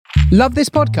Love this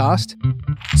podcast?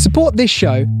 Support this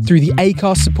show through the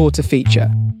Acast supporter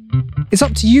feature. It's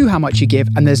up to you how much you give,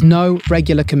 and there's no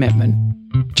regular commitment.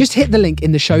 Just hit the link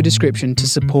in the show description to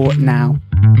support now.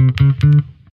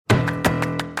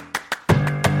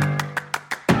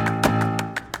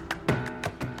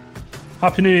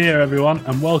 Happy New Year, everyone,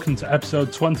 and welcome to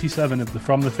episode 27 of the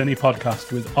From the Finney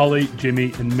podcast with Ollie,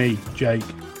 Jimmy and me, Jake.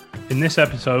 In this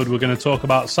episode, we're going to talk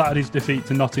about Saturday's defeat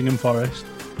to Nottingham Forest,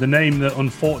 the name that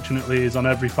unfortunately is on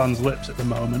every fan's lips at the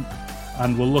moment,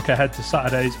 and we'll look ahead to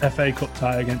Saturday's FA Cup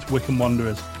tie against Wycombe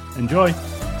Wanderers. Enjoy!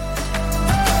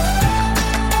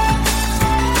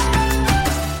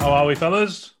 How are we,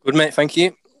 fellas? Good, mate, thank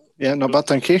you. Yeah, not bad,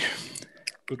 thank you.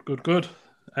 Good.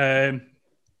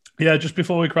 Yeah, just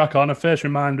before we crack on, a first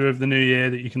reminder of the new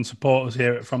year that you can support us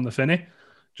here at From the Finney.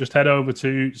 Just head over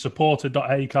to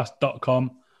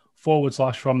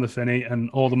supporter.acast.com/From the Finney, and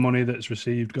all the money that's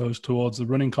received goes towards the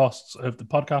running costs of the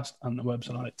podcast and the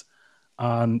website,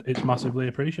 and it's massively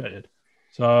appreciated.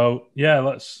 So, yeah,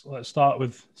 let's start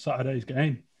with Saturday's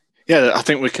game. Yeah, I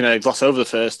think we can gloss over the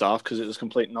first half because it was a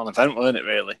complete non-event, wasn't it,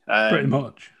 really? Pretty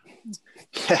much.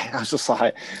 Yeah, I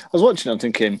was watching and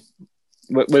thinking,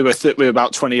 we were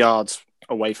about 20 yards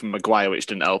away from Maguire, which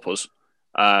didn't help us.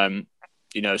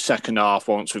 Second half,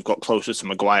 once we've got closer to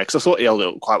Maguire, because I thought he held it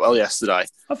up quite well yesterday.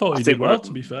 I thought he did well,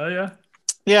 to be fair, yeah.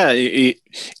 Yeah, he's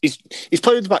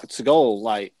played with the back to goal.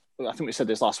 Like, I think we said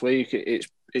this last week, it's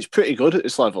pretty good at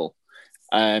this level.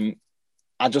 I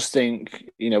just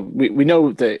think, we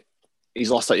know that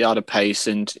he's lost that yard of pace,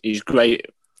 and he's great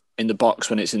in the box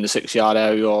when it's in the 6-yard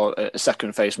area or a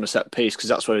second phase from a set piece, because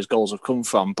that's where his goals have come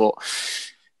from. But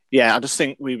yeah, I just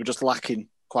think we were just lacking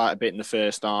quite a bit in the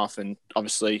first half, and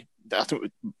obviously I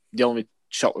think the only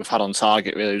shot we've had on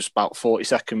target really was about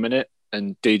 42nd minute,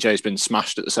 and DJ's been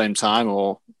smashed at the same time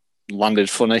or landed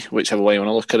funny, whichever way you want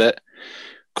to look at it.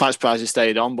 Quite surprised he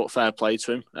stayed on, but fair play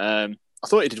to him. I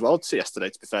thought he did well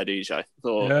yesterday, to be fair, DJ. I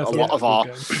thought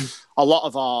a lot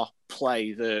of our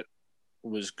play that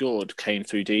was good came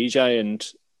through DJ,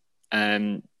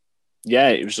 and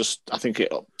it was just, I think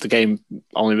the game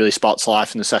only really sparked to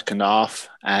life in the second half.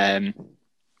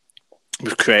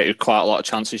 We've created quite a lot of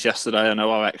chances yesterday. I know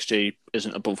our XG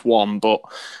isn't above 1, but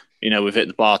we've hit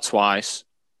the bar twice.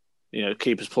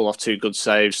 Keepers pull off 2 good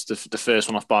saves. The first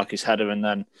one off Barkey's header, and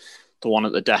then the one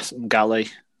at the death galley.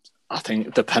 I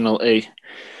think the penalty.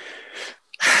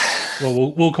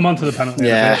 Well, we'll come on to the penalty.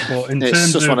 Yeah, but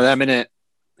it's just one of them, innit?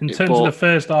 In terms of the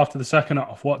first half to the second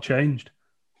half, what changed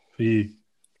for you?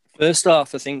 First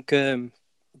half, I think from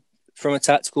a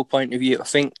tactical point of view, I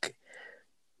think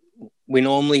we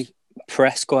normally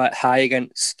press quite high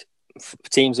against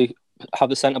teams who have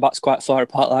the centre-backs quite far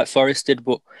apart like Forest did,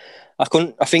 but I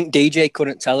think DJ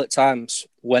couldn't tell at times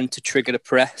when to trigger the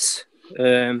press.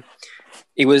 We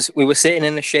were sitting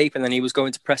in a shape, and then he was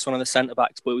going to press one of the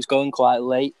centre-backs, but it was going quite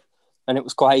late, and it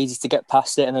was quite easy to get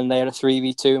past it, and then they had a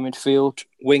 3v2 midfield.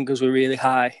 Wingers were really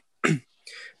high. So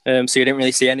you didn't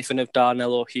really see anything of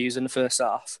Darnell or Hughes in the first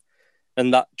half.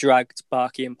 And that dragged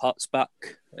Barkey and Potts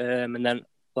back. And then,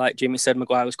 like Jimmy said,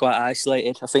 Maguire was quite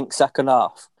isolated. I think second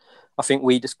half,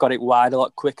 we just got it wide a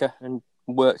lot quicker and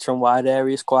worked from wide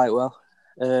areas quite well.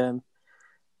 And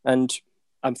I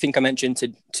think I mentioned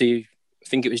to I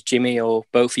think it was Jimmy or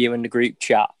both of you in the group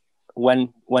chat,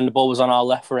 when the ball was on our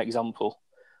left, for example,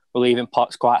 we're leaving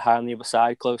Potts quite high on the other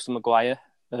side, close to Maguire,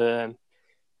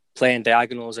 playing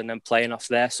diagonals and then playing off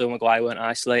there, so Maguire weren't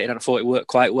isolated, and I thought it worked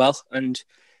quite well. And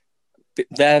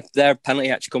their penalty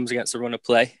actually comes against the run of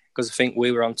play, because I think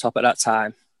we were on top at that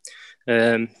time,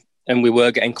 and we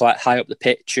were getting quite high up the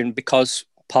pitch, and because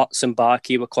Potts and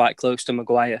Barkey were quite close to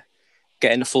Maguire,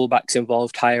 getting the fullbacks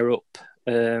involved higher up,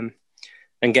 and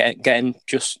getting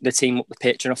just the team up the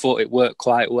pitch, and I thought it worked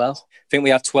quite well. I think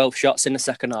we had 12 shots in the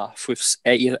second half, with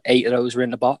eight of those were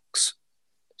in the box.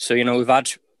 So, we've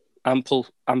had ample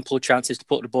chances to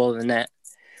put the ball in the net.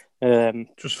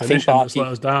 Just finishing, just let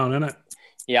us down, innit?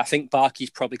 Yeah, I think Barkey's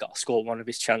probably got to score one of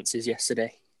his chances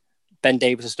yesterday. Ben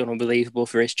Davies has done unbelievable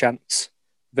for his chance.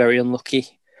 Very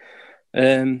unlucky.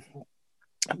 But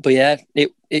yeah,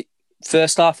 it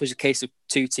first half was a case of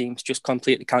two teams just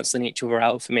completely cancelling each other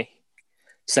out for me.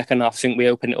 Second half, I think we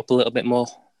opened it up a little bit more.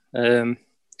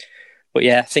 But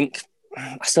yeah, I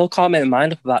still can't make my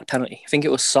mind up about the penalty. I think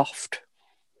it was soft.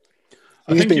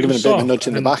 He's been given a bit of a nudge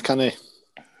in the back, hasn't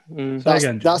he?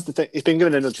 That's the thing. He's been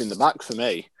given a nudge in the back for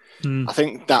me. I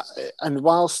think that, and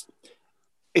whilst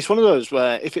it's one of those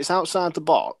where if it's outside the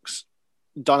box,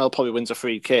 Darnell probably wins a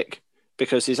free kick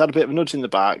because he's had a bit of a nudge in the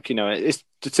back. It's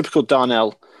the typical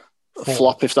Darnell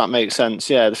flop, if that makes sense.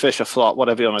 Yeah, the Fisher flop,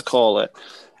 whatever you want to call it.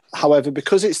 However,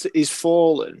 because he's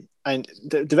fallen, and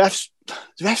the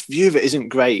ref's view of it isn't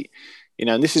great,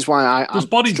 and this is why there's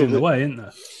bodies in the way, isn't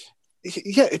there?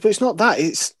 Yeah, but it's not that.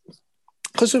 It's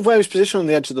because of where he's positioned on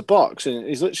the edge of the box, and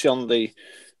he's literally on the.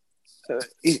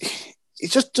 He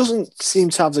just doesn't seem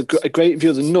to have a great view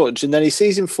of the nudge, and then he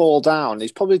sees him fall down.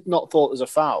 He's probably not thought there's a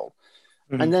foul.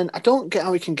 Mm-hmm. And then I don't get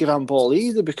how he can give handball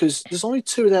either, because there's only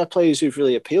two of their players who've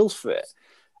really appealed for it.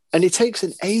 And it takes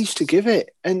an age to give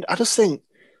it. And I just think,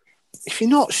 if you're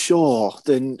not sure,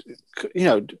 then,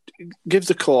 give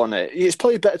the corner. It's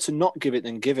probably better to not give it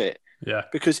than give it. Yeah.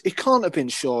 Because he can't have been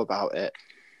sure about it.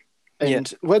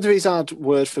 And whether he's had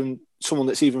word from someone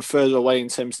that's even further away in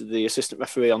terms of the assistant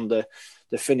referee on the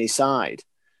Finney side,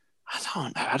 I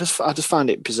don't know. I just find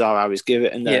it bizarre how he's give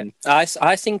it. And then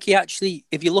I think he actually,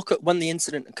 if you look at when the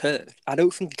incident occurred, I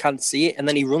don't think he can see it, and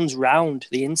then he runs round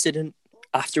the incident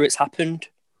after it's happened.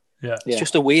 Yeah, it's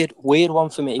just a weird one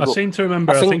for me. I seem to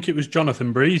remember. I think it was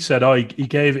Jonathan Bree said, he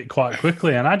gave it quite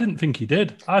quickly, and I didn't think he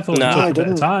did. I thought it took a bit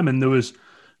of time, and there was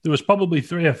probably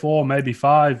 3 or 4, maybe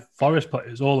 5 Forest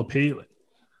players all appealing,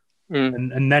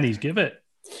 and then he's give it.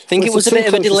 I think it was a bit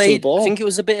of a delayed. I think it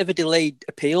was a bit of a delayed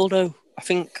appeal, though. I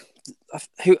can't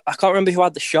remember who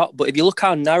had the shot, but if you look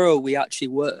how narrow we actually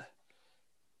were,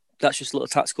 that's just a little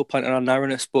tactical point on our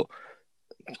narrowness. But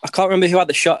I can't remember who had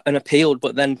the shot and appealed,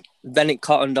 but then it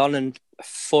cottoned on, and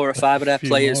 4 or 5 of their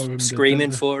players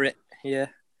screaming for it. Yeah.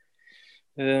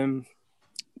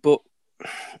 But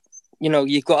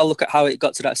you've got to look at how it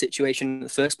got to that situation in the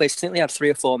first place. I think they had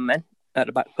 3 or 4 men at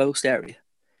the back post area.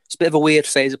 It's a bit of a weird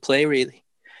phase of play, really.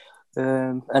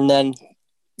 And then,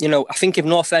 I think if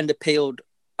North End appealed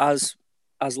as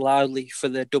loudly for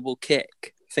the double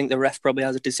kick, I think the ref probably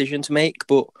has a decision to make,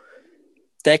 but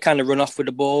they kind of run off with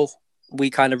the ball. We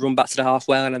kind of run back to the half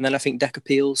well, and then I think Deck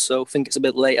appeals, so I think it's a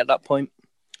bit late at that point.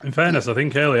 In fairness, I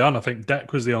think early on,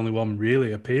 Deck was the only one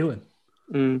really appealing.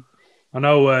 Mm. I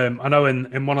know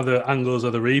in one of the angles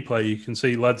of the replay, you can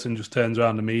see Ledson just turns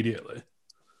around immediately.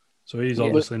 So he's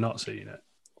obviously not seeing it.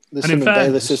 There's him and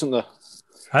Bayliss, isn't there?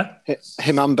 Huh?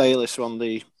 Him and Bayliss are on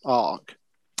the arc.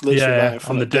 Yeah,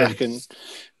 on the deck. And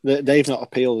they've not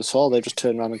appealed at all. They've just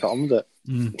turned around and got on with it.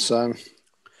 Mm. So,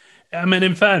 I mean,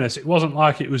 in fairness, it wasn't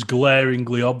like it was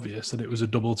glaringly obvious that it was a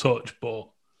double touch, but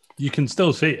you can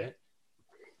still see it.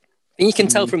 And you can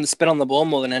tell from the spin on the ball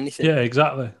more than anything. Yeah,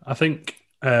 exactly. I think...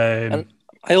 and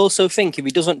I also think if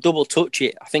he doesn't double touch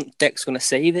it, I think Deck's going to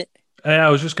save it. I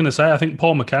was just going to say, I think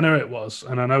Paul McKenna it was,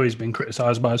 and I know he's been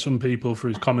criticised by some people for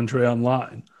his commentary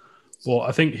online, but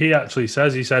I think he actually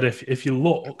said if you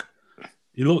look,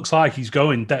 he looks like he's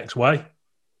going Deck's way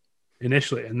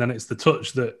initially, and then it's the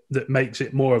touch that makes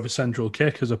it more of a central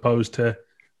kick as opposed to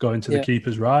going to the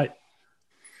keeper's right.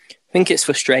 I think it's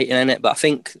frustrating, isn't it? But I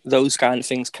think those kind of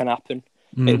things can happen.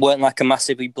 It weren't like a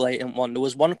massively blatant one. There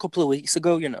was one a couple of weeks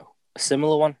ago, a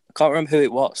similar one. I can't remember who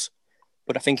it was,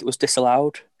 but I think it was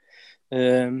disallowed.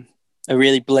 A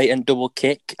really blatant double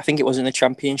kick. I think it was in the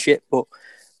Championship, but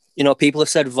people have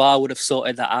said VAR would have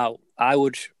sorted that out.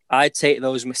 I'd take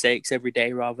those mistakes every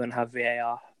day rather than have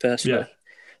VAR personally. Yeah.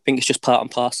 I think it's just part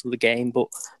and parcel of the game. But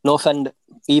North End,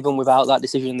 even without that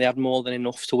decision, they had more than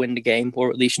enough to win the game, or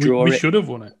at least draw it. We should have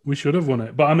won it. We should have won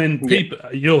it. But I mean, people,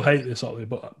 you'll hate this, Ollie,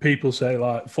 but people say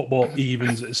like football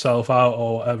evens itself out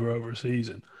or whatever over a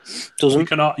season.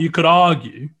 Doesn't. You could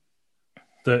argue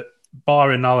that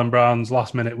barring Alan Brown's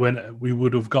last-minute winner, we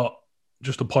would have got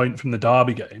just a point from the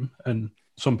Derby game, and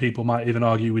some people might even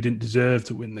argue we didn't deserve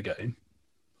to win the game.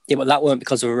 Yeah, but that weren't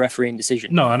because of a refereeing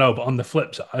decision. No, I know, but on the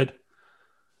flip side,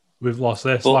 we've lost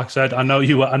this. But, like I said, I know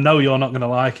you're not going to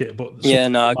like it, but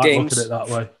games look at it that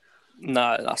way.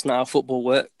 No, that's not how football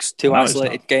works. Two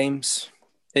isolated games,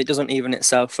 it doesn't even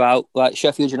itself out. Like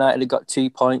Sheffield United have got 2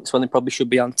 points when they probably should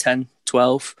be on 10,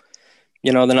 12.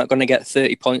 They're not going to get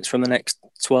 30 points from the next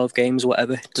 12 games or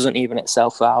whatever. It doesn't even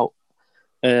itself out.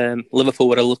 Liverpool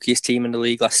were the luckiest team in the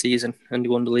league last season, and they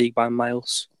won the league by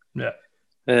miles. Yeah.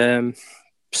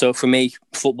 So for me,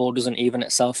 football doesn't even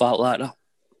itself out like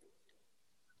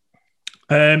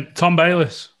that. Tom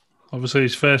Bayliss, obviously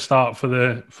his first start for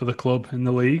the club in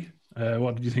the league.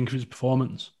 What did you think of his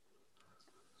performance?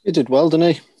 He did well,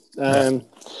 didn't he?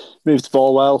 Moved the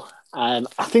ball well. I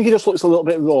think he just looks a little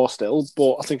bit raw still,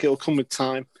 but I think it'll come with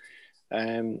time.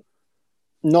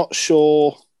 Not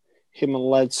sure him and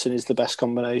Ledson is the best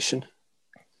combination.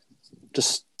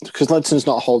 Just because Ledson's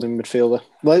not a holding midfielder.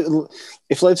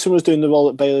 If Ledson was doing the role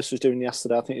that Bayliss was doing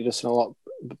yesterday, I think he'd have seen a lot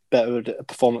better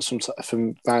performance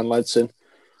from Ryan Ledson.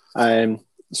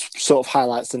 Sort of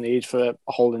highlights the need for a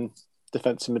holding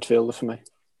defensive midfielder for me.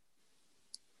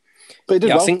 But he did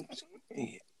well.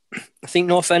 I think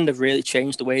North End have really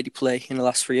changed the way they play in the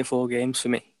last 3 or 4 games for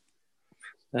me.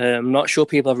 I'm not sure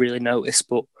people have really noticed,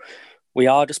 but we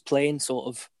are just playing sort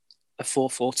of a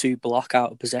 4-4-2 block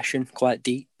out of possession, quite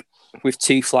deep, with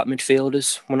two flat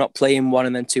midfielders. We're not playing one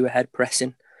and then two ahead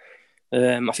pressing.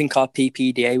 I think our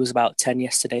PPDA was about 10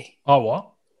 yesterday. Oh,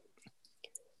 what?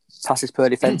 Passes per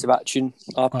defensive action.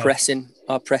 Our pressing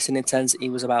intensity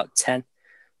was about 10.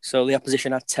 So the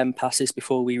opposition had 10 passes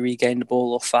before we regained the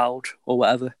ball or fouled or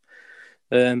whatever.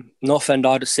 North End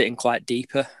are just sitting quite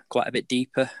a bit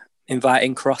deeper,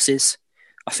 inviting crosses.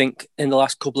 I think in the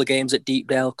last couple of games at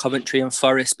Deepdale, Coventry and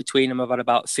Forest, between them have had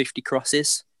about 50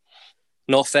 crosses.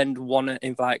 North End want to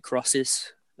invite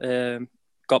crosses.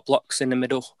 Got blocks in the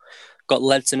middle. Got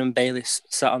Ledson and Bayliss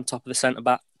sat on top of the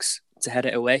centre-backs to head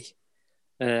it away.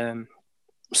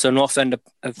 So North End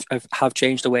have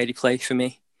changed the way they play for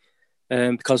me,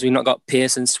 because we've not got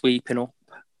Pearson sweeping up.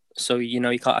 So, you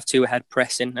can't have two ahead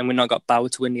pressing, and we've not got Bauer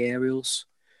to win the aerials.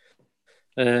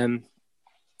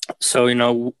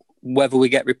 So, whether we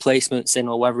get replacements in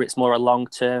or whether it's more a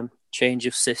long-term change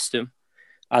of system,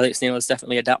 Alex Neil has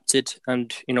definitely adapted.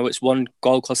 And, it's 1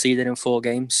 goal conceded in 4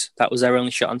 games. That was their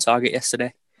only shot on target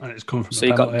yesterday. And it's come from so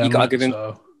you got to give him...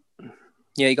 So.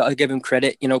 Yeah, you got to give him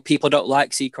credit. People don't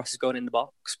like see crosses going in the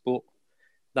box, but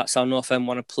that's how North End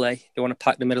want to play. They want to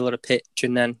pack the middle of the pitch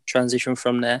and then transition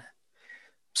from there.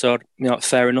 So,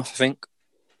 fair enough, I think.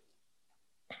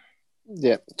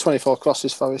 Yeah, 24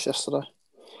 crosses for us yesterday.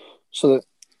 So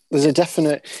there's a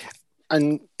definite...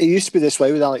 And it used to be this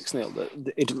way with Alex Neil,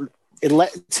 that it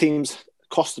let teams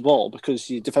cross the ball because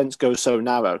your defence goes so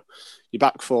narrow. Your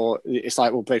back four, it's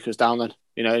like, we'll break us down then.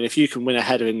 And if you can win a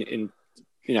header in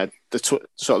sort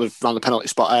of around the penalty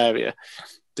spot area,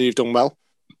 then you've done well.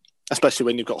 Especially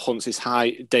when you've got Hunt's is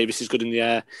high, Davis is good in the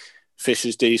air,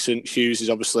 Fisher's decent, Hughes is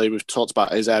obviously, we've talked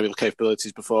about his aerial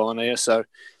capabilities before on here, so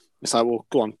it's like, well,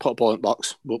 go on, put a ball in the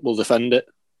box, we'll defend it.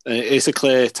 And it's a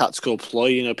clear tactical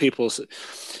ploy. People,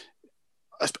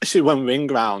 especially when we're in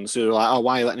grounds, who are like, oh,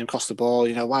 why are you letting him cross the ball?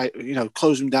 Why,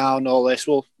 close him down, all this.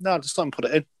 Well, no, just let him put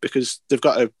it in, because they've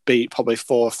got to beat probably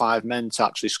 4 or 5 men to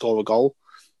actually score a goal.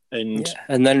 And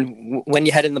then when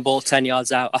you're heading the ball 10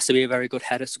 yards out, it has to be a very good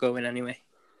header to go in anyway.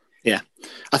 Yeah.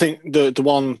 I think the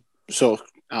one sort of,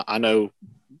 I know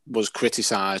was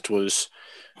criticised was,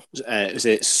 is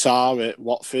it Sarr at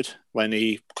Watford when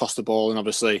he crossed the ball, and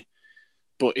obviously,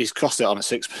 but he's crossed it on a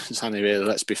sixpence, hasn't he, really?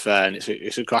 Let's be fair, and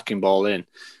it's a cracking ball in.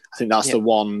 I think that's the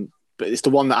one, but it's the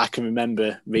one that I can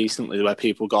remember recently where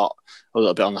people got a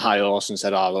little bit on the high horse and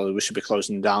said, oh, well, we should be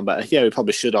closing them down better. Yeah, we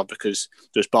probably should have, because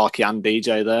there was Barkey and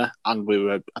DJ there, and we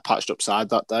were a patched up side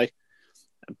that day.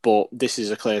 But this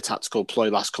is a clear tactical ploy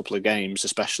last couple of games,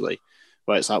 especially,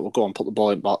 where it's like, we'll go and put the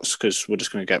ball in box because we're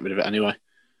just going to get rid of it anyway.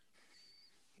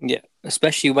 Yeah,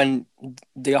 especially when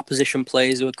the opposition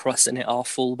players who are crossing it are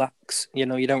fullbacks. You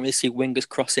don't really see wingers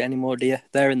cross it anymore, do you?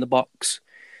 They're in the box.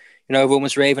 Everyone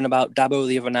was raving about Dabo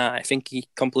the other night. I think he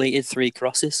completed 3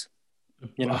 crosses.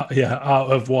 Yeah,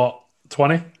 out of what,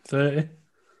 20, 30?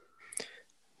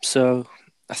 So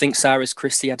I think Cyrus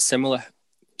Christie had similar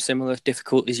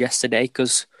difficulties yesterday,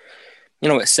 because,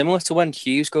 it's similar to when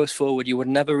Hughes goes forward. You would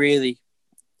never really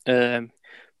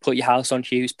put your house on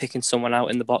Hughes picking someone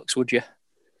out in the box, would you?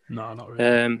 No, not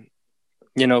really.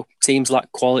 Teams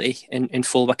lack quality in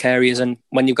fullback areas, and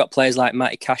when you've got players like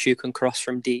Matty Cash who can cross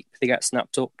from deep, they get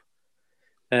snapped up.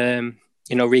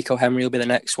 Rico Henry will be the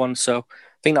next one. So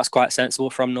I think that's quite sensible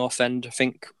from North End. I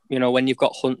think, when you've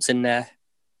got Hunts in there,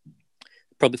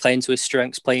 probably playing to his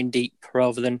strengths, playing deep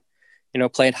rather than,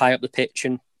 playing high up the pitch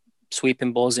and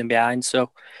sweeping balls in behind.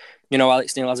 So,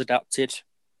 Alex Neil has adapted.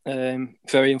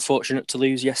 Very unfortunate to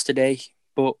lose yesterday,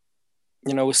 but,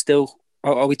 we're still,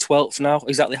 are we 12th now?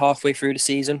 Exactly halfway through the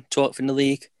season, 12th in the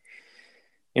league.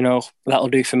 That'll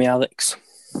do for me, Alex.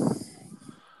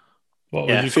 What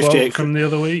was your quote from the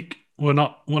other week? We're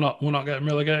not getting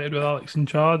relegated with Alex in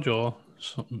charge, or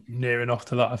something near enough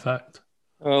to that effect?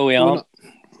 Oh, we aren't.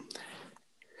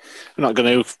 We're not going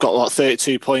to. We've got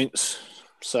 32 points,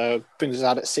 so brings us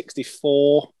out at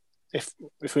 64 if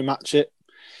we match it.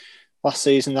 Last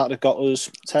season that would have got us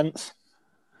 10th.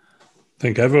 I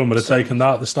think everyone would have taken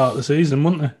that at the start of the season,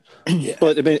 wouldn't they? Yeah.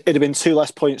 But it'd have been 2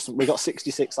 less points. We got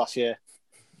 66 last year,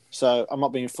 so I'm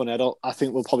not being funny. I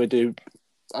think we'll probably do.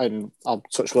 And I'll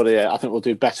touch wood here. I think we'll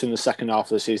do better in the second half of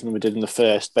the season than we did in the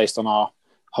first, based on our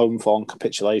home form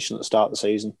capitulation at the start of the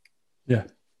season. Yeah.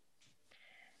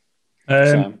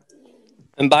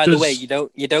 And by the way, you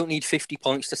don't need 50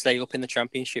 points to stay up in the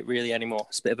Championship really anymore.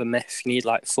 It's a bit of a myth. You need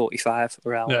like 45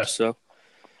 around. Yeah. So,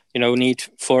 we need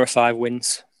 4 or 5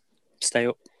 wins to stay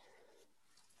up.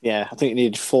 Yeah, I think you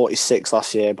needed 46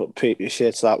 last year, but previous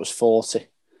year to that was 40.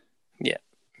 Yeah.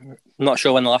 I'm not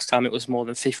sure when the last time it was more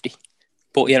than 50.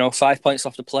 But, 5 points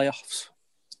off the playoffs.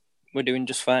 We're doing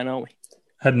just fine, aren't we?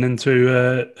 Heading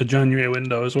into a January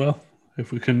window as well.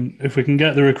 If we can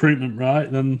get the recruitment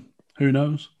right, then who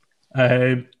knows?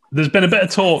 There's been a bit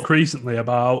of talk recently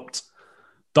about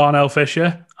Darnell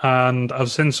Fisher, and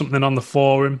I've seen something on the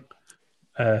forum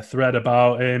thread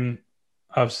about him.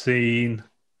 I've seen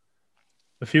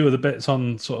a few of the bits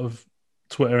on sort of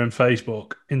Twitter and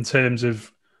Facebook in terms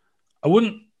of, I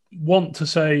wouldn't want to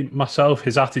say myself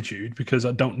his attitude because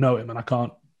I don't know him and I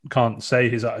can't say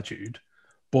his attitude,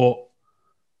 but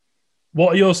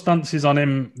what are your stances on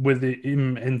him with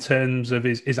him in terms of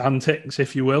his antics,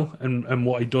 if you will, and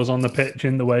what he does on the pitch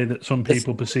in the way that some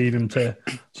people perceive him to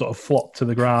sort of flop to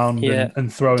the ground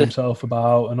and throw himself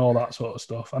about and all that sort of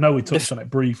stuff? I know we touched on it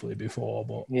briefly before,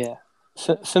 but... Yeah.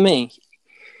 For me,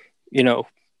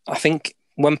 I think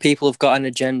when people have got an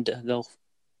agenda, they'll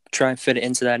try and fit it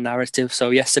into their narrative.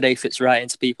 So yesterday fits right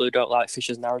into people who don't like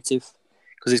Fisher's narrative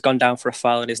because he's gone down for a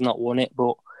foul and he's not won it,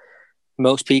 but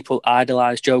most people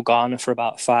idolise Joe Garner for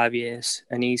about 5 years,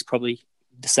 and he's probably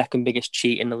the second biggest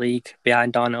cheat in the league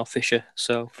behind Darnell Fisher.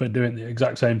 So for doing the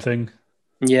exact same thing.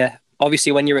 Yeah.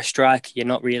 Obviously, when you're a striker, you're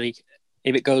not really...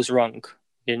 If it goes wrong,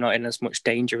 you're not in as much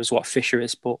danger as what Fisher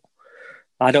is, but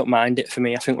I don't mind it for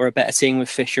me. I think we're a better team with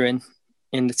Fisher in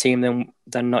the team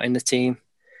than not in the team.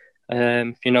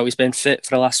 He's been fit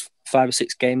for the last 5 or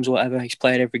 6 games, whatever. He's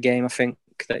played every game, I think,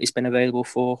 that he's been available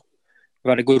for.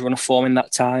 We've had a good run of form in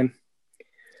that time.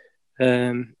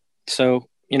 So,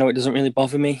 it doesn't really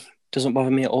bother me. It doesn't bother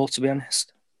me at all, to be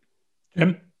honest.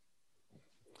 Jim?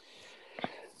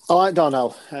 I like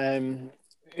Darnell.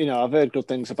 I've heard good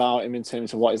things about him in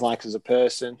terms of what he's like as a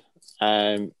person.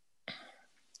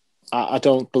 I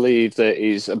don't believe that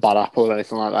he's a bad apple or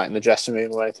anything like that in the dressing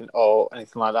room or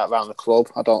anything like that around the club.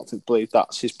 I don't believe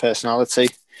that's his personality.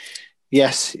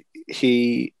 Yes,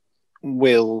 he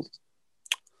will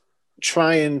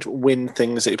try and win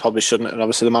things that he probably shouldn't. And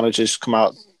obviously the manager's come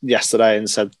out yesterday and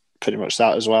said pretty much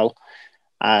that as well.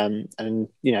 And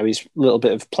he's a little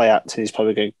bit of play acting. He's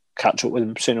probably going to catch up with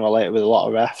him sooner or later with a lot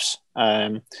of refs.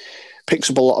 Picks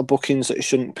up a lot of bookings that he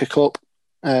shouldn't pick up.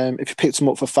 If he picked them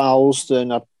up for fouls,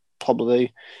 then I'd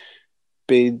probably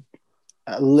be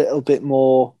a little bit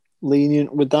more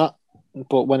lenient with that.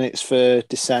 But when it's for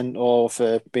dissent or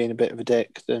for being a bit of a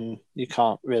dick, then you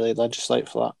can't really legislate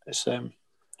for that. It's a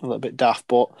little bit daft.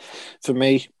 But for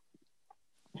me,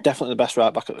 definitely the best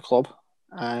right back at the club.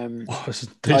 It's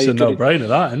a no-brainer,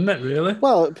 that, isn't it, really?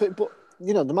 Well, but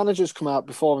the manager's come out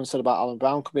before and said about Alan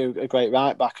Brown could be a great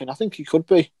right back, and I think he could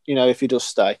be, if he does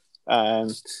stay.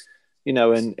 And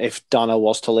if Darnell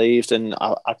was to leave, then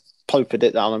I probably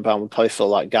predict that Alan Brown would probably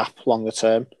fill that gap longer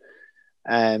term.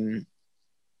 Can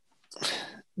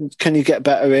you get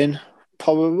better in?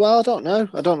 Probably. Well, I don't know.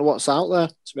 I don't know what's out there,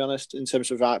 to be honest, in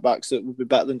terms of right backs that would be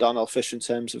better than Darnell Fisher in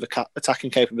terms of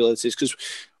attacking capabilities, because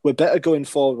we're better going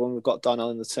forward when we've got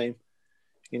Darnell in the team.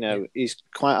 He's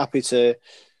quite happy to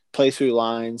play through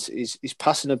lines. His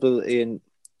passing ability and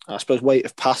I suppose weight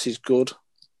of pass is good.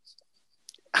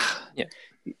 Yeah.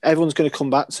 Everyone's going to come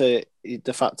back to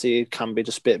the fact he can be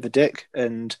just a bit of a dick,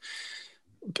 and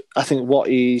I think how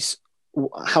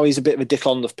he's a bit of a dick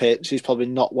on the pitch is probably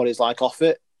not what he's like off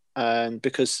it.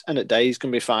 Because end of the day he's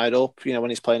going to be fired up. When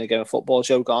he's playing a game of football,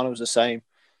 Joe Garner was the same.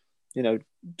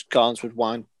 Garns would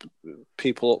wind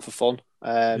people up for fun.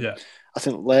 I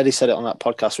think Lady said it on that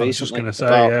podcast recently. I was just going to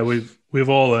say, we've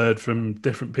all heard from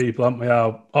different people, haven't we?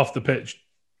 How off the pitch,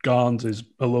 Garns is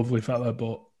a lovely fella,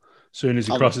 but as soon as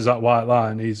he crosses that white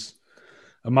line, he's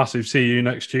a massive see you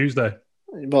next Tuesday.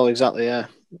 Well, exactly, yeah.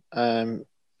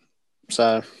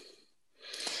 So,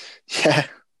 yeah.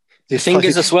 The thing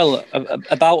is as well,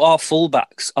 about our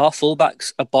fullbacks are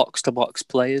box-to-box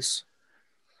players.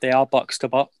 They are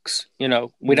box-to-box.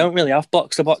 We don't really have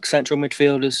box-to-box central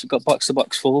midfielders. We've got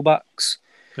box-to-box fullbacks.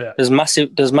 Yeah. There's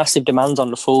massive demands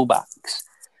on the fullbacks.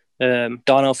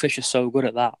 Darnell Fisher's so good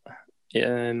at that.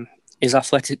 His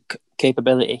athletic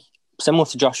capability, similar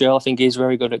to Josh Earl, I think he's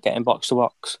very good at getting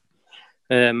box-to-box.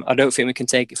 I don't think we can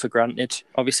take it for granted.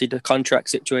 Obviously, the contract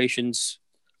situations,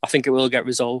 I think it will get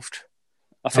resolved.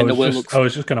 I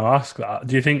was just going to ask that.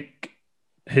 Do you think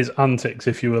his antics,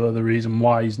 if you will, are the reason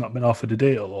why he's not been offered a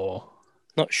deal, or?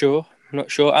 Not sure.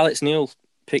 Alex Neil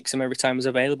picks him every time he's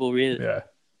available, really.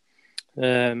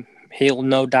 Yeah. He'll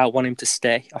no doubt want him to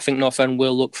stay. I think North End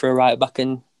will look for a right back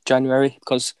in January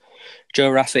because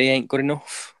Joe Rafferty ain't good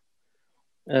enough.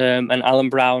 And Alan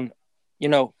Brown,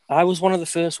 I was one of the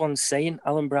first ones saying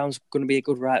Alan Brown's going to be a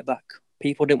good right back.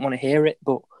 People didn't want to hear it,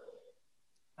 but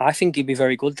I think he'd be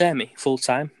very good there, full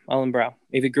time, Alan Brown,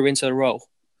 if he grew into the role.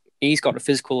 he's got the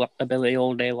physical ability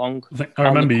all day long. I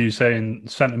remember you saying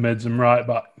centre mids and right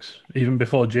backs even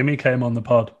before Jimmy came on the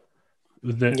pod.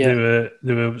 They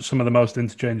were some of the most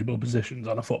interchangeable positions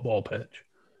on a football pitch.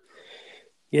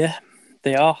 Yeah,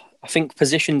 they are. I think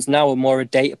positions now are more a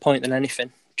data point than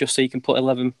anything, just so you can put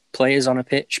 11 players on a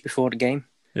pitch before the game.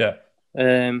 Yeah.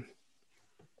 But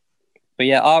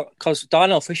yeah, because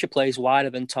Darnell Fisher plays wider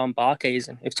than Tom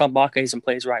Barkhuizen. If Tom Barkhuizen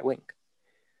plays right wing.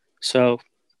 So,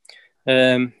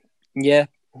 yeah,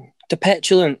 the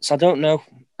petulance, I don't know.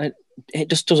 It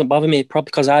just doesn't bother me, probably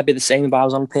because I'd be the same if I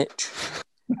was on pitch.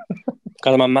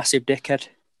 Because I'm a massive dickhead.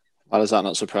 Why does that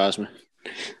not surprise me?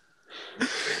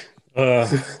 I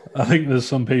think there's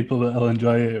some people that'll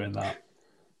enjoy hearing that.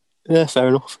 Yeah, fair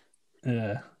enough.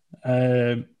 Yeah.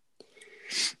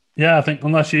 Yeah, I think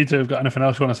unless you two have got anything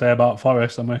else you want to say about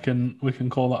Forest, then we can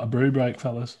call that a brew break,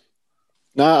 fellas.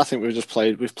 No, I think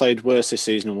we've played worse this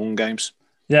season and won games.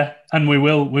 Yeah, and we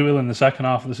will in the second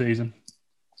half of the season.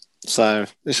 So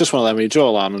it's just one of them. We draw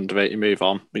a line under it, you move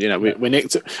on. But, we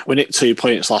nicked 2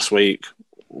 points last week.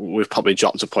 We've probably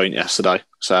dropped a point yesterday.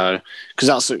 So because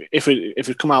that's if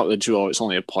we come out with a draw, it's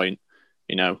only a point.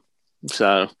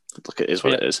 So look, it is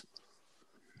what it is.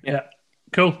 Yeah,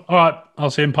 cool. All right, I'll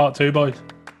see you in part 2, boys.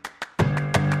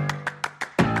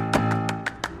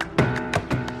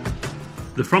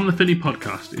 The From the Finney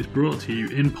podcast is brought to you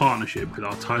in partnership with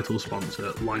our title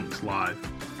sponsor, Lancs Live.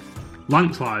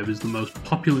 Lancs Live is the most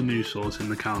popular news source in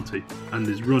the county and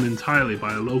is run entirely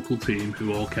by a local team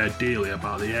who all care dearly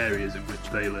about the areas in which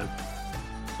they live.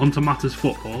 Onto matters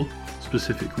football,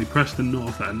 specifically Preston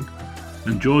North End,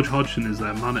 and George Hodgson is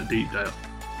their man at Deepdale.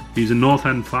 He's a North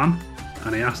End fan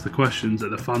and he asks the questions that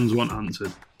the fans want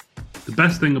answered. The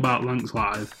best thing about Lancs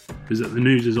Live is that the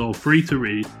news is all free to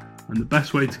read, and the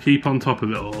best way to keep on top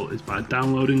of it all is by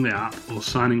downloading the app or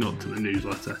signing up to the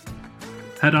newsletter.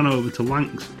 Head on over to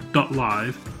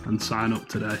lancs.live and sign up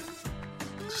today.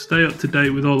 To stay up to date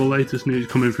with all the latest news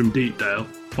coming from Deepdale,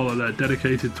 follow their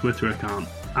dedicated Twitter account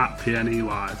 @PNE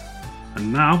Live.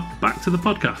 And now, back to the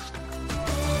podcast.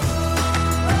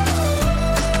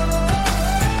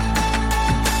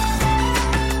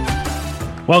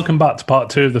 Welcome back to part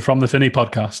 2 of the From the Finney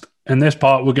podcast. In this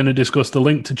part, we're going to discuss the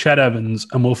link to Ched Evans,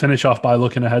 and we'll finish off by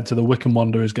looking ahead to the Wycombe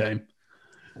Wanderers game.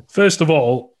 First of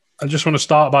all, I just want to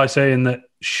start by saying that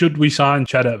should we sign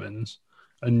Ched Evans,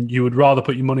 and you would rather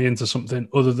put your money into something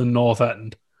other than North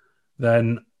End,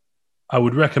 then I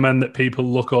would recommend that people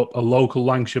look up a local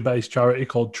Lancashire-based charity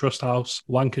called Trust House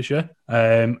Lancashire.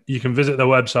 You can visit their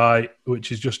website,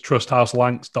 which is just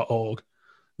trusthouselancs.org.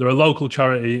 They're a local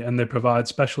charity and they provide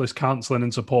specialist counselling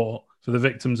and support for the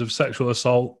victims of sexual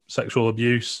assault, sexual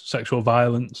abuse, sexual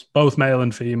violence, both male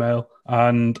and female.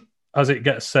 And as it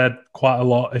gets said quite a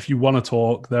lot, if you want to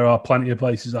talk, there are plenty of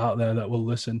places out there that will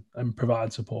listen and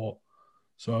provide support.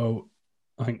 So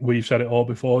I think we've said it all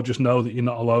before. Just know that you're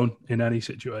not alone in any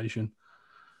situation.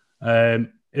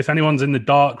 If anyone's in the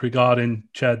dark regarding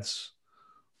Ched's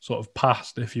sort of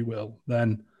past, if you will,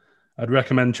 then I'd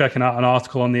recommend checking out an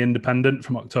article on The Independent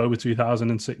from October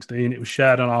 2016. It was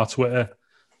shared on our Twitter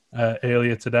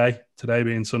earlier today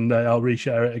being Sunday. I'll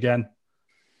reshare it again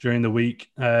during the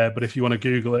week. But if you want to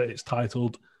Google it, it's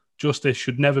titled "Justice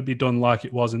Should Never Be Done Like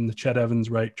It Was in the Ched Evans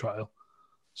Rape Trial."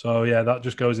 So yeah, that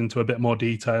just goes into a bit more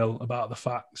detail about the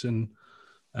facts and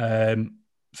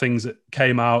things that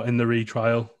came out in the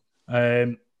retrial.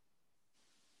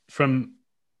 From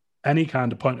any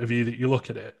kind of point of view that you look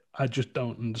at it, I just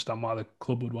don't understand why the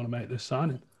club would want to make this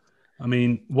signing. I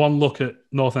mean, one look at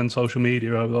North End social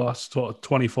media over the last sort of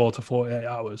 24 to 48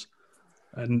 hours,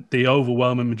 and the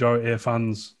overwhelming majority of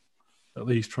fans, at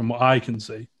least from what I can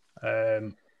see,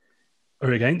 are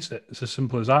against it. It's as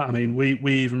simple as that. I mean,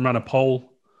 we even ran a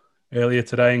poll earlier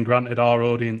today, and granted our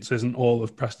audience isn't all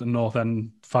of Preston North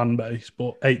End fan base,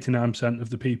 but 89% of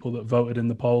the people that voted in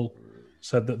the poll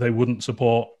said that they wouldn't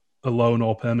support a loan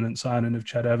or permanent signing of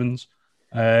Ched Evans.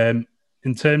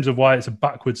 In terms of why it's a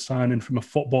backwards signing from a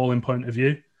footballing point of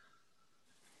view,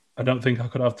 I don't think I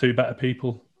could have two better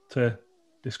people to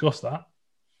discuss that.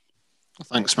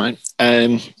 Thanks, mate.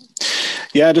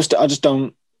 Yeah, I just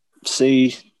don't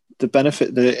see the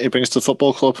benefit that it brings to the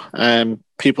football club.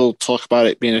 People talk about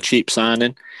it being a cheap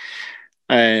signing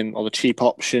or the cheap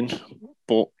option,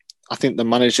 but I think the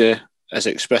manager has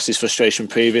expressed his frustration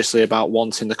previously about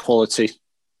wanting the quality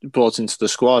brought into the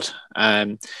squad.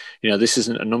 This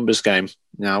isn't a numbers game.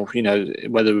 Now,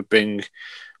 whether we bring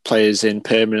players in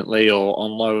permanently or on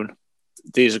loan,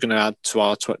 these are going to add to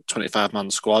our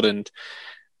 25-man squad, and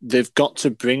they've got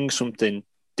to bring something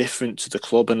different to the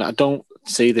club. And I don't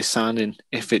see this signing,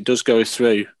 if it does go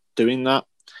through, doing that.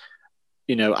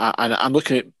 I'm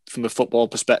looking at from a football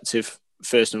perspective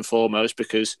first and foremost,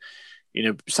 because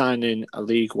signing a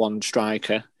League One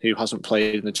striker who hasn't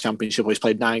played in the Championship, or he's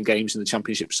played 9 games in the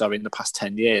Championship, in the past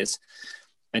 10 years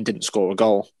and didn't score a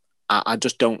goal. I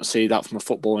just don't see that from a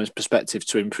footballing perspective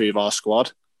to improve our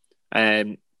squad.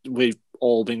 We've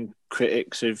all been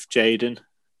critics of Jayden,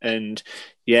 and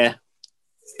Ched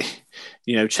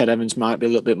Evans might be a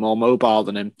little bit more mobile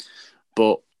than him,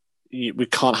 but we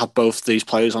can't have both these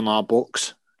players on our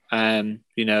books. The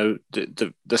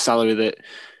salary that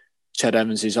Ched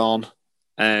Evans is on,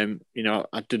 I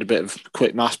did a bit of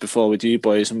quick maths before with you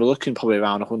boys, and we're looking probably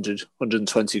around 100,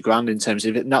 120 grand in terms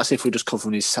of it. And that's if we're just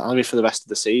covering his salary for the rest of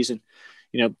the season.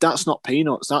 That's not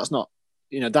peanuts. That's not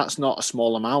a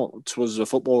small amount to us as a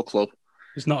football club.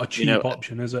 It's not a cheap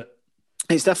option, is it?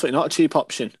 It's definitely not a cheap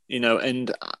option,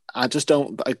 and I just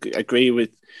don't agree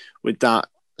with that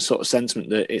sort of sentiment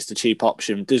that it's the cheap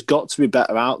option. There's got to be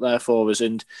better out there for us,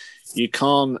 and we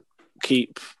can't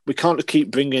keep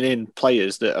bringing in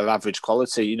players that are average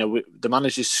quality. The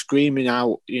manager's screaming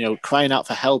out, crying out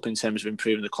for help in terms of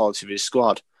improving the quality of his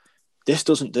squad. This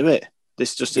doesn't do it.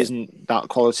 This just isn't that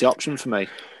quality option for me.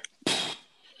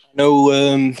 No,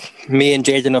 me and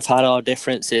Jayden have had our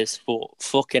differences, but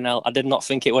fucking hell, I did not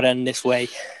think it would end this way.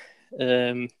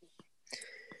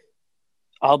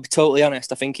 I'll be totally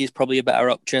honest, I think he's probably a better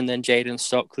option than Jayden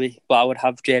Stockley, but I would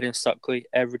have Jayden Stockley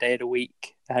every day of the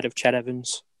week ahead of Ched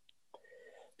Evans.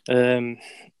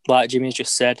 Like Jimmy's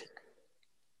just said,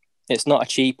 it's not a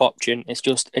cheap option, it's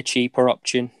just a cheaper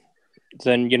option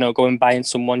than, going buying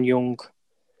someone young.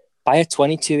 Buy a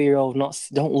 22-year-old,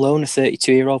 don't loan a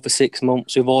 32-year-old for 6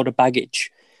 months with all the baggage.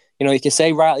 You can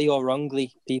say rightly or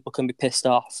wrongly, people can be pissed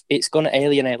off. It's going to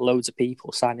alienate loads of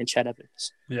people signing Ched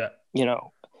Evans. Yeah.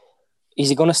 Is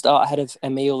he going to start ahead of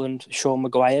Emile and Sean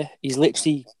Maguire? He's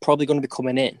literally probably going to be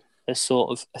coming in as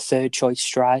sort of a third-choice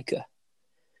striker.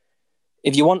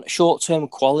 If you want short-term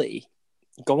quality,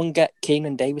 go and get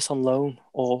Keenan Davis on loan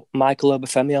or Michael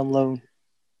Obafemi on loan,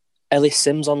 Ellis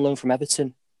Sims on loan from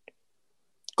Everton.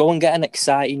 Go and get an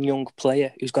exciting young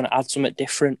player who's going to add something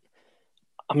different.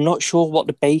 I'm not sure what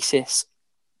the basis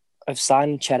of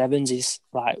signing Ched Evans is.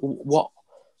 Like, what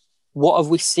have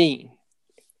we seen?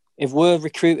 If we're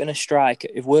recruiting a striker,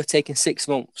 if we're taking 6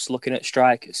 months looking at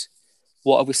strikers,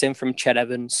 what have we seen from Ched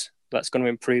Evans that's going to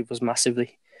improve us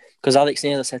massively? Because Alex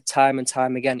Neil has said time and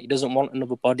time again, he doesn't want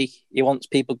another body. He wants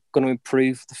people going to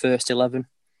improve the first 11.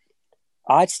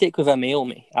 I'd stick with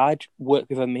Emile, I'd work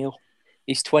with Emile.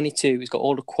 He's 22. He's got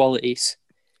all the qualities.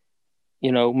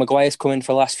 Maguire's come in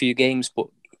for the last few games, but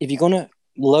if you're going to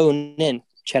loan in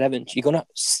Ched Evans, you're going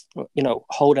to,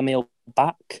 hold Emile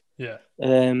back. Yeah.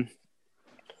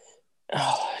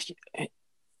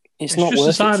 It's not just worth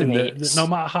a signing it to me. that no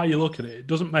matter how you look at it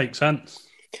doesn't make sense.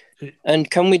 And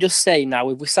can we just say now,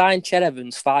 if we sign Ched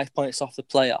Evans 5 points off the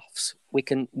playoffs, we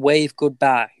can wave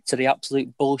goodbye to the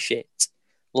absolute bullshit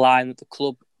line that the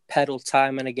club peddled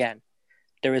time and again.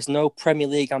 There is no Premier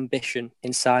League ambition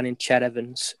in signing Ched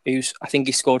Evans, I think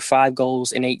he scored 5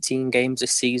 goals in 18 games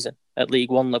this season at League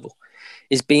One level.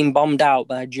 He's been bombed out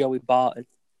by Joey Barton.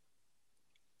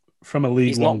 From a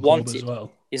League One club as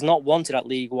well. He's not wanted at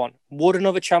League One. Would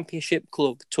another Championship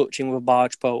club touch him with a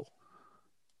barge pole?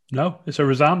 No, it's a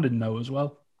resounding no as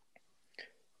well.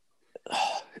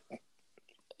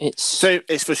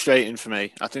 It's frustrating for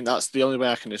me. I think that's the only way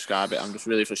I can describe it. I'm just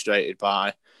really frustrated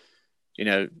by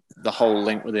the whole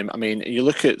link with him. I mean, you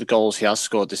look at the goals he has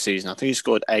scored this season. I think he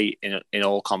scored 8 in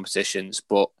all competitions,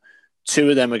 but 2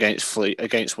 of them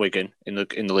against Wigan in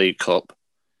the League Cup.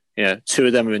 2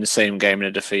 of them are in the same game in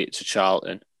a defeat to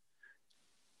Charlton.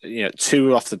 2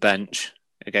 were off the bench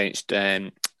against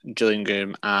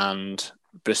Gillingham and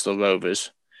Bristol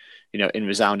Rovers. In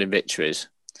resounding victories.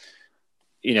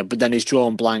 But then he's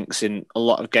drawn blanks in a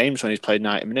lot of games when he's played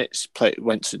 90 minutes.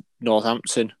 Went to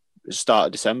Northampton at the start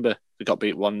of December. They got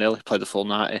beat 1-0. He played the full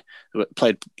 90.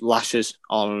 Played Lashes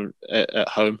at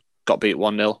home. Got beat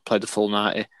 1-0. Played the full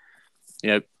 90.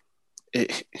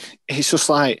 It's just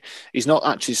like he's not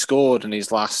actually scored in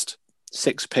his last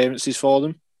 6 appearances for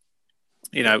them.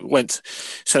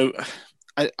 So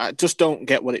I just don't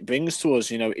get what it brings to us.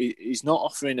 He's not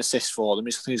offering assists for them.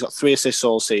 I think he's got 3 assists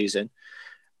all season.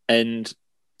 And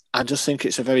I just think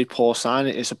it's a very poor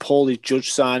signing. It's a poorly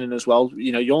judged signing as well.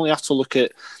 You only have to look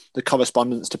at the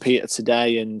correspondence to Peter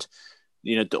today and,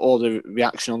 all the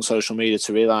reaction on social media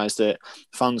to realise that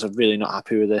fans are really not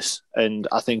happy with this. And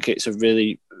I think it's a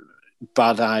really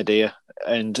bad idea.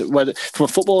 And whether from a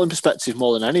footballing perspective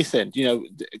more than anything,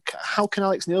 how can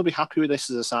Alex Neil be happy with this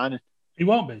as a signing? He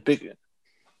won't be.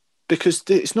 Because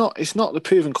it's not the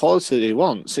proven quality that he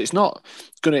wants. It's not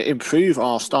going to improve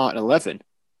our starting 11.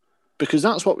 because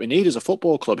that's what we need as a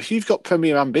football club. If you've got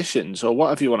Premier ambitions or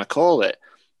whatever you want to call it,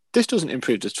 this doesn't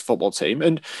improve the football team.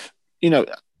 And,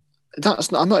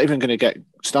 I'm not even going to get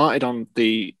started on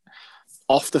the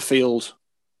off the field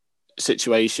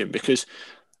situation, because,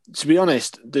 to be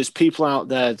honest, there's people out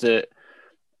there that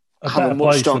have a much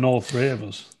place than all three of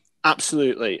us.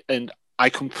 Absolutely, and I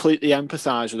completely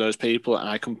empathise with those people, and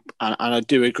I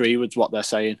do agree with what they're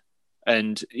saying.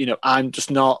 And I'm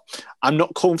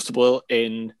not comfortable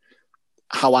in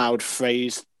how I would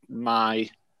phrase my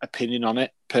opinion on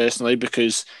it personally,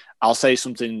 because I'll say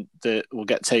something that will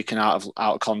get taken out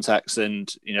of context,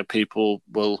 and people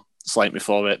will slate me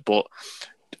for it. But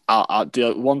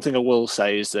the one thing I will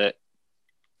say is that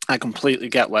I completely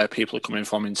get where people are coming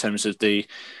from in terms of the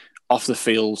off the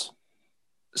field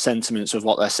sentiments of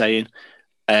what they're saying.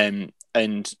 And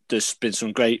there's been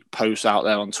some great posts out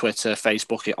there on Twitter,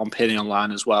 Facebook, on Penny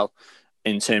Online as well,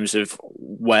 in terms of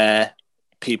where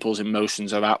people's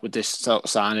emotions are at with this sort of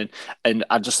signing. And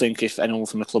I just think if anyone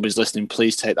from the club is listening,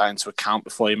 please take that into account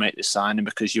before you make this signing,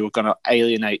 because you're going to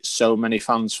alienate so many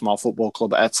fans from our football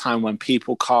club at a time when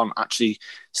people can't actually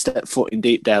step foot in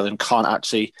Deepdale and can't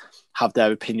actually have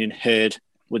their opinion heard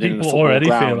within the football ground.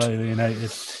 People already feel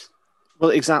alienated. Well,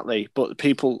 exactly. But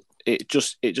people, it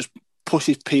just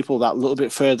pushes people that little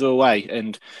bit further away.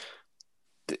 And,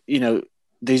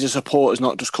 these are supporters,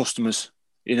 not just customers.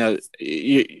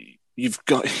 You've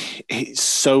got, it's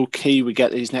so key we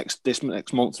get this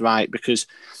next month right, because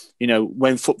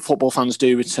when football fans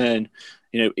do return,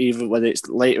 either whether it's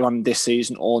later on this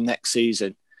season or next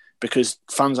season, because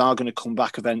fans are going to come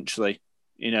back eventually.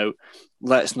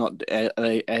 Let's not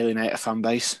alienate a fan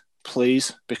base,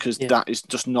 please, because that is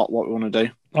just not what we want to do.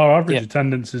 Our average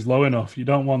attendance is low enough. You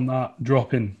don't want that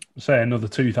dropping, say, another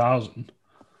 2,000,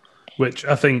 which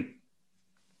I think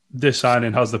this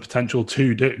signing has the potential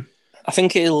to do. I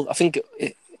think it'll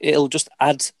just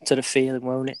add to the feeling,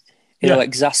 won't it? It'll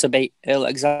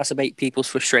exacerbate people's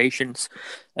frustrations,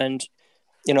 and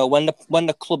when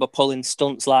the club are pulling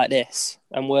stunts like this,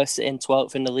 and we're sitting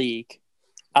 12th in the league,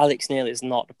 Alex Neil is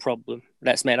not the problem.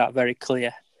 Let's make that very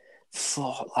clear.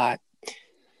 I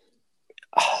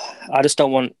just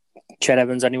don't want Ched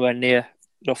Evans anywhere near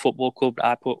the football club that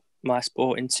I put my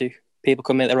sport into. People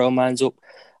can make their own minds up.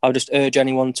 I would just urge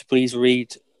anyone to please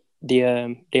read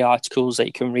the articles that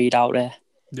you can read out there.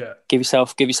 Yeah. Give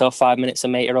yourself 5 minutes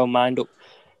and make your own mind up.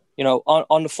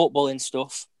 On the footballing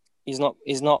stuff, he's not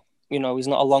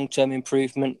a long-term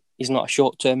improvement. He's not a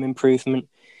short-term improvement.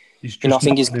 He's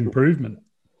just an improvement.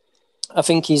 I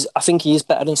think he is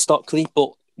better than Stockley,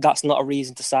 but that's not a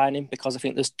reason to sign him, because I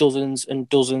think there's dozens and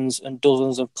dozens and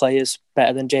dozens of players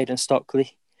better than Jayden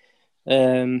Stockley.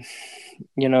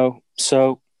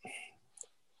 So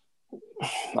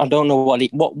I don't know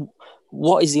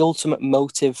what is the ultimate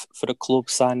motive for the club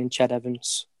signing Ched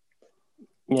Evans.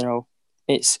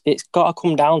 It's got to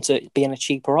come down to being a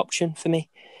cheaper option for me.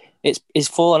 It's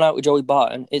fallen out with Joey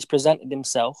Barton. It's presented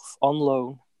himself on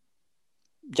loan.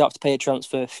 You have to pay a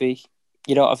transfer fee.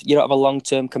 You don't have a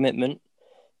long-term commitment.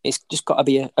 It's just got to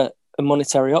be a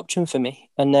monetary option for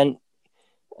me. And then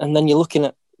you're looking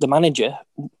at the manager.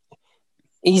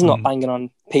 He's not banging on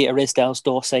Peter Risdale's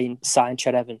door saying sign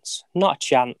Ched Evans. Not a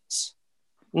chance.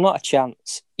 Not a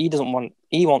chance. He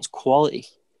wants quality.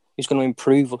 He's going to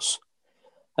improve us,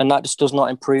 and that just does not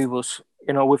improve us.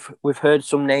 We've heard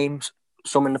some names,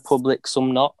 some in the public,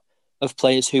 some not, of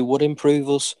players who would improve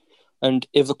us. And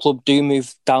if the club do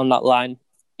move down that line,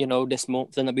 this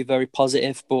month, then that'd be very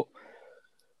positive. But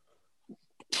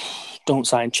don't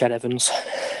sign Ched Evans.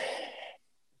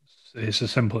 It's as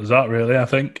simple as that, really, I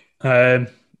think.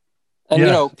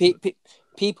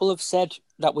 People have said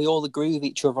that we all agree with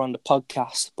each other on the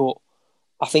podcast, but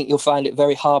I think you'll find it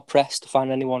very hard pressed to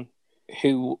find anyone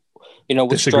who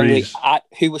would strongly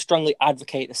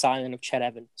advocate the signing of Ched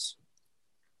Evans.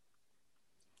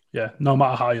 Yeah, no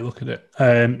matter how you look at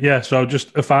it. So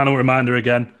just a final reminder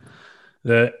again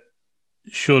that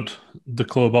should the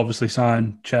club obviously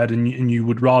sign Ched and you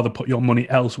would rather put your money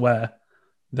elsewhere,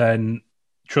 then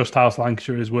Trust House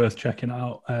Lancashire is worth checking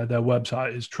out. Their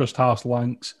website is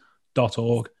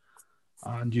trusthouselancs.org,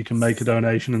 and you can make a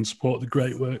donation and support the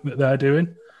great work that they're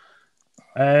doing.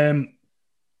 Wycombe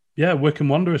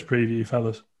Wanderers preview,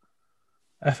 fellas.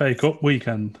 FA Cup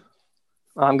weekend.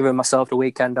 I'm giving myself the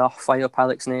weekend off. I hope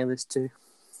Alex Neil is too.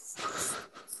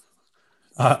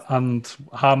 And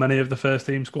how many of the first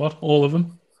team squad? All of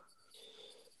them?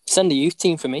 Send the youth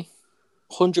team for me.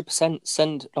 100%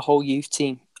 send the whole youth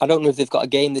team. I don't know if they've got a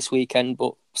game this weekend,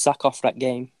 but sack off that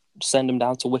game. Send them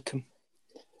down to Wycombe.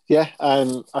 Yeah,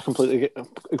 I completely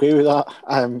agree with that.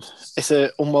 It's an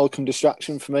unwelcome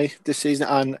distraction for me this season,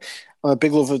 and I'm a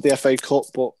big lover of the FA Cup,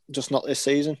 but just not this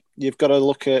season. You've got to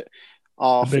look at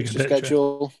our fixture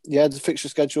schedule. Yeah, the fixture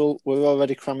schedule. We're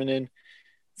already cramming in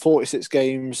 46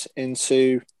 games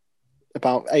into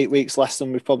about 8 weeks less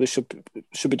than we probably should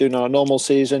be doing on a normal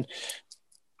season.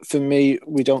 For me,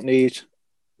 we don't need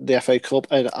the FA Cup,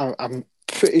 and I'm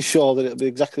pretty sure that it'll be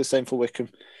exactly the same for Wycombe,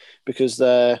 because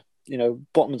they're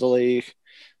bottom of the league.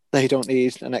 They don't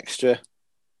need an extra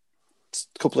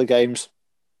couple of games.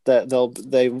 They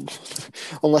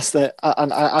unless they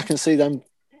and I can see them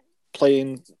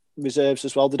playing reserves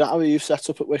as well. They don't have a youth set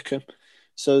up at Wycombe,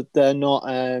 so they're not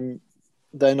in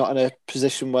a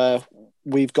position where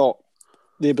we've got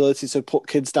the ability to put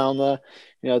kids down there.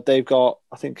 They've got,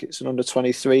 I think it's an under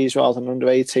 23s rather than under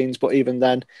 18s, but even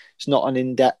then, it's not an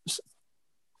in-depth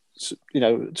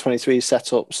 23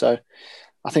 set up. So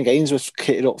I think Ainsworth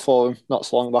kitted up for him not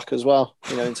so long back as well.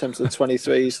 In terms of the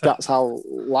 23s, that's how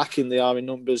lacking they are in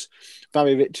numbers.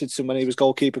 Barry Richardson, when he was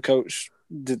goalkeeper coach,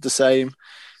 did the same.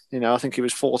 I think he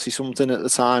was 40 something at the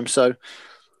time. So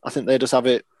I think they just have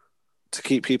it to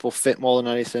keep people fit more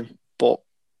than anything. But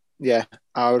yeah,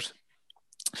 I would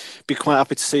be quite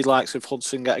happy to see likes of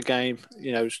Hudson get a game.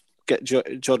 Get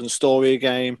Jordan Story a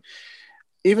game.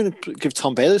 Even give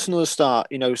Tom Bayliss another start.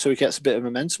 So he gets a bit of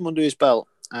momentum under his belt.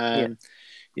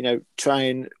 Try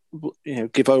and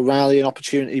give O'Reilly an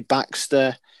opportunity.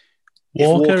 Baxter.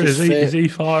 Walker, is he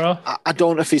far off? I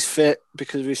don't know if he's fit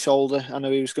because of his shoulder. I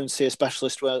know he was going to see a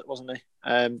specialist, wasn't he?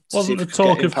 Wasn't the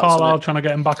talk of Carlisle trying to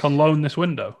get him back on loan this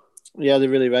window? Yeah, they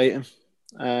really rate him.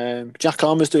 Jack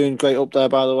Armour's doing great up there,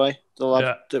 by the way. The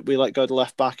lad that we let go to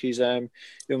left back, he's your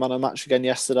man of the match again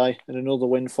yesterday, and another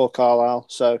win for Carlisle.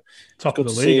 So top of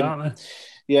the league, aren't they?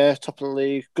 Yeah, top of the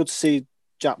league. Good to see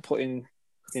Jack putting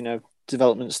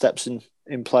development steps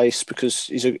in place, because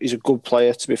he's a good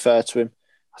player. To be fair to him,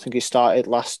 I think he started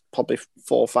last probably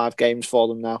 4 or 5 games for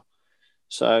them now.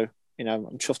 So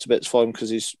I'm chuffed to bits for him, because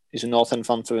he's a North End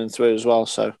fan through and through as well.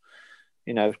 So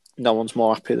no one's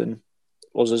more happy than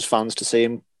us as fans to see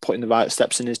him putting the right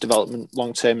steps in his development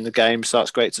long term in the game. So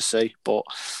that's great to see. But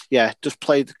yeah, just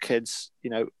play the kids.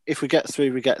 If we get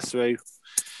through, we get through.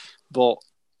 But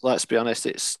let's be honest,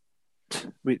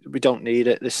 we don't need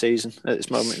it this season at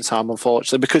this moment in time,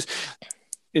 unfortunately, because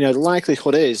the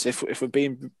likelihood is, if we're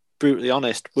being brutally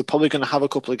honest, we're probably going to have a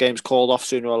couple of games called off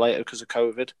sooner or later because of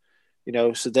COVID.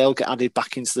 So they'll get added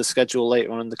back into the schedule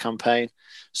later on in the campaign.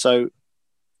 So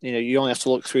you only have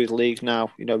to look through the league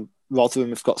now. Rotherham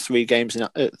have got 3 games in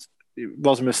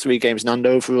Rotherham have 3 games in hand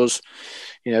over us.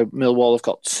 Millwall have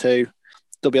got 2.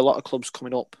 There'll be a lot of clubs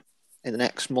coming up in the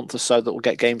next month or so that will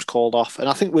get games called off. And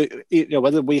I think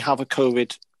whether we have a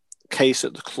COVID case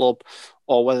at the club,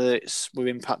 or whether we're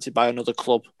impacted by another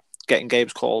club getting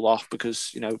games called off,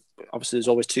 because obviously there's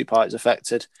always 2 parties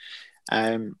affected.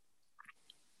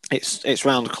 It's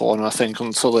round the corner, I think,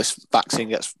 until this vaccine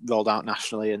gets rolled out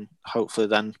nationally, and hopefully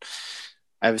then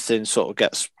everything sort of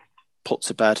gets put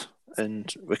to bed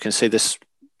and we can see this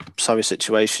sorry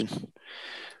situation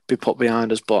be put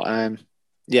behind us. But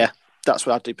yeah, that's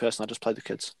what I'd do personally. I'd just play the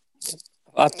kids.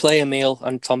 I'd play Emile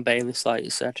and Tom Bayliss, like you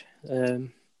said.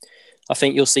 I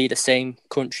think you'll see the same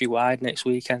countrywide next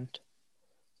weekend.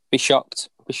 Be shocked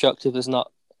if there's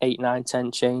not 8, 9,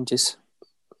 10 changes,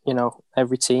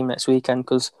 every team next weekend,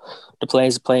 because the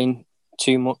players are playing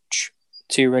too much,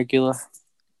 too regular.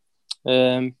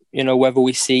 Whether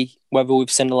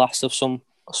we've seen the last of some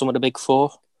of the big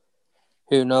 4,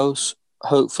 who knows?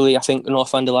 Hopefully, I think the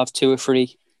North End will have 2 or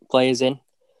 3 players in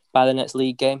by the next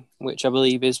league game, which I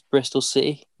believe is Bristol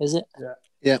City, is it?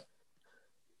 Yeah.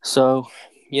 So,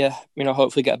 yeah,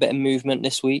 hopefully get a bit of movement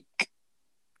this week.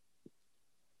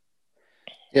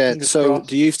 Yeah, so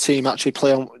the youth team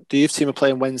are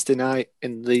playing Wednesday night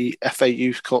in the FA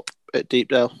Youth Cup at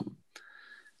Deepdale.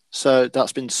 So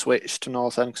that's been switched to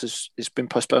North End because it's been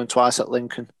postponed twice at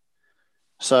Lincoln.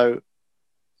 So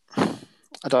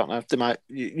I don't know if they might.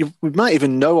 We might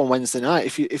even know on Wednesday night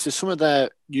if there's some of their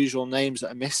usual names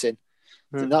that are missing.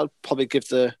 Then that would probably give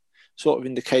the sort of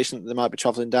indication that they might be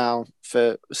travelling down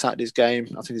for Saturday's game.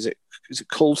 I think is it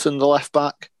Coulton, the left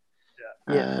back.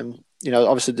 Yeah.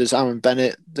 Obviously there's Aaron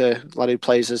Bennett, the lad who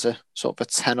plays as a sort of a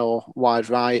 10 or wide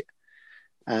right.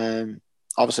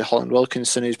 Obviously Holland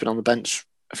Wilkinson, who's been on the bench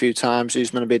a few times, who's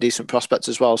going to be a decent prospect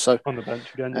as well. So on the bench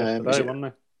again yesterday, wasn't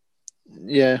he?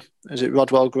 Yeah, is it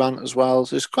Rodwell Grant as well?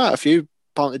 There's quite a few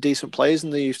apparently decent players in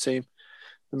the youth team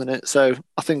at the minute. So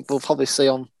I think we'll probably see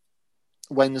on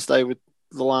Wednesday with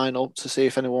the lineup to see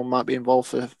if anyone might be involved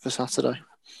for Saturday.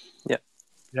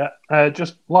 Yeah.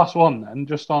 Just last one then.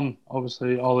 Just on,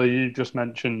 obviously, Ollie, you just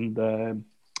mentioned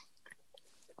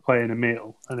playing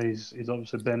Emile, and he's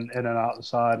obviously been in and out the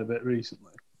side a bit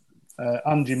recently.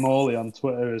 Angie Morley on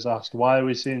Twitter has asked, why are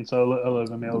we seeing so little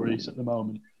of Emile Reece at the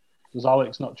moment? Does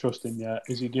Alex not trust him yet?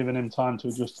 Is he giving him time to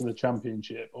adjust to the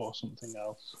Championship or something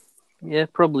else? Yeah,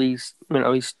 probably. He's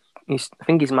I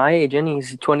think he's my age, isn't he?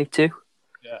 He's 22.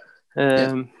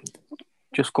 Yeah.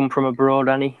 Just come from abroad,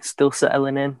 and he's still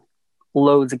settling in.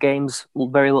 Loads of games,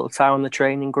 very little time on the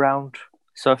training ground.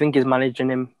 So I think he's managing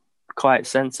him quite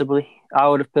sensibly. I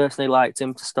would have personally liked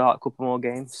him to start a couple more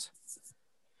games.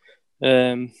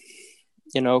 But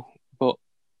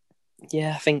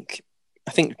yeah, I think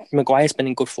Maguire's been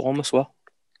in good form as well.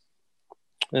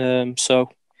 So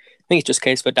I think it's just a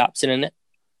case of adapting, isn't it?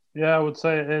 Yeah, I would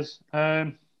say it is.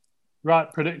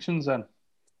 Right, predictions then.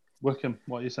 Wickham,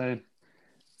 what are you saying?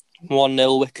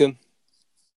 1-0 Wickham.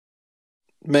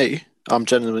 Me? I'm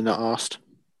genuinely not asked.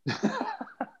 I'm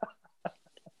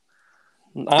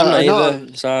not either. No,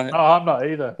 So I'm not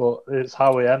either, but it's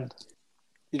how we end.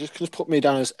 You just put me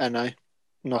down as NA,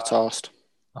 not asked.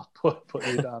 I'll put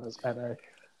you down as NA.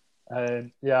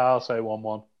 Yeah, I'll say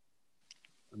 1-1.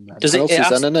 Does it has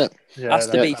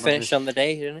to be penalty. finished on the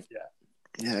day, doesn't it?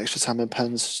 Yeah, extra time and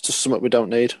pens. Just something we don't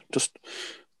need. Just,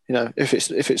 if it's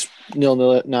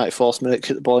 0-0 at 94th minute,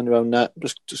 kick the ball in your own net.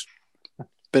 Just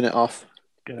bin it off.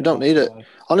 We don't need it.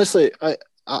 Honestly, I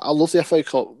love the FA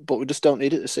Cup, but we just don't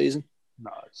need it this season.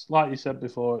 No, it's like you said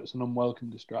before, it's an unwelcome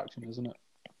distraction, isn't it?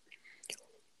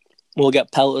 We'll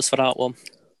get pelters for that one. We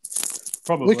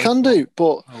Probably. can do,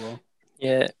 but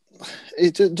yeah,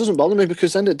 it doesn't bother me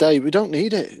because at the end of the day, we don't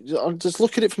need it. Just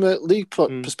look at it from a league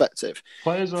perspective.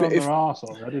 Players are on their arse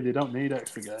already. They don't need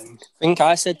extra games. I think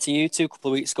I said to you a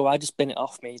couple of weeks ago, I just bin it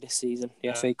off me this season,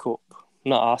 the FA Cup.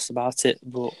 Not asked about it,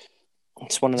 but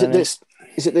it's one of them.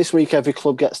 Is it this week every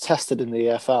club gets tested in the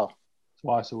EFL?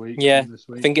 Twice a week. Yeah, this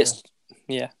week, I think it's...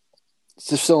 Yeah.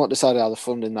 They've still not decided how they're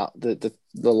funding that, the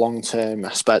long-term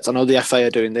aspect. I know the FA are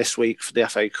doing this week for the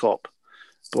FA Cup,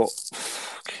 but,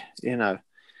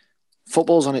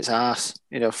 football's on its arse,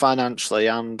 financially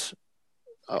and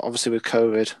obviously with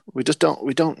COVID. We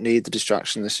don't need the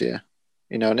distraction this year,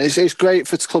 and it's great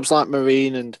for clubs like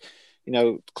Marine and,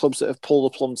 clubs that have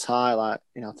pulled the plum tie, like,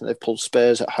 I think they've pulled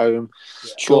Spurs at home.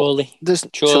 Yeah. Chorley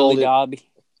Derby.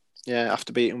 Yeah,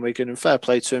 after beating Wigan, and fair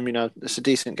play to them, it's a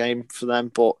decent game for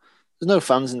them, but there's no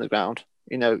fans in the ground.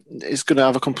 It's going to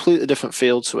have a completely different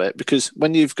feel to it because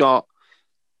when you've got,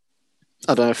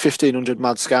 1,500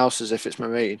 mad Scousers if it's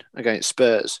Marine against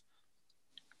Spurs,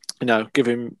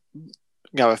 giving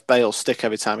Gareth Bale stick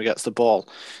every time he gets the ball,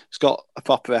 it's got a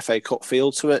proper FA Cup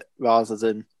feel to it rather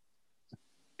than,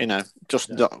 one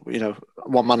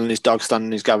man and his dog standing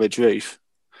in his garage roof.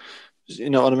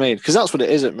 You know what I mean? Because that's what it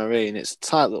is at Marine. It's a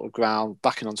tight little ground,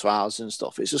 backing onto houses and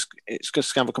stuff. It's just going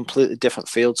to have a completely different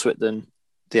feel to it than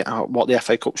what the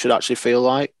FA Cup should actually feel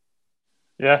like.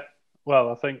 Yeah. Well,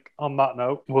 I think on that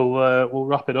note, we'll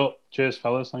wrap it up. Cheers,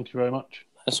 fellas. Thank you very much.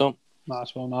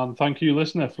 Nice one, man. Thank you,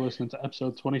 listener, for listening to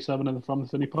episode 27 of the From the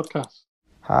Finney podcast.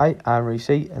 Hi, I'm Reece,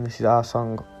 and this is our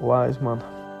song Wise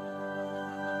Man.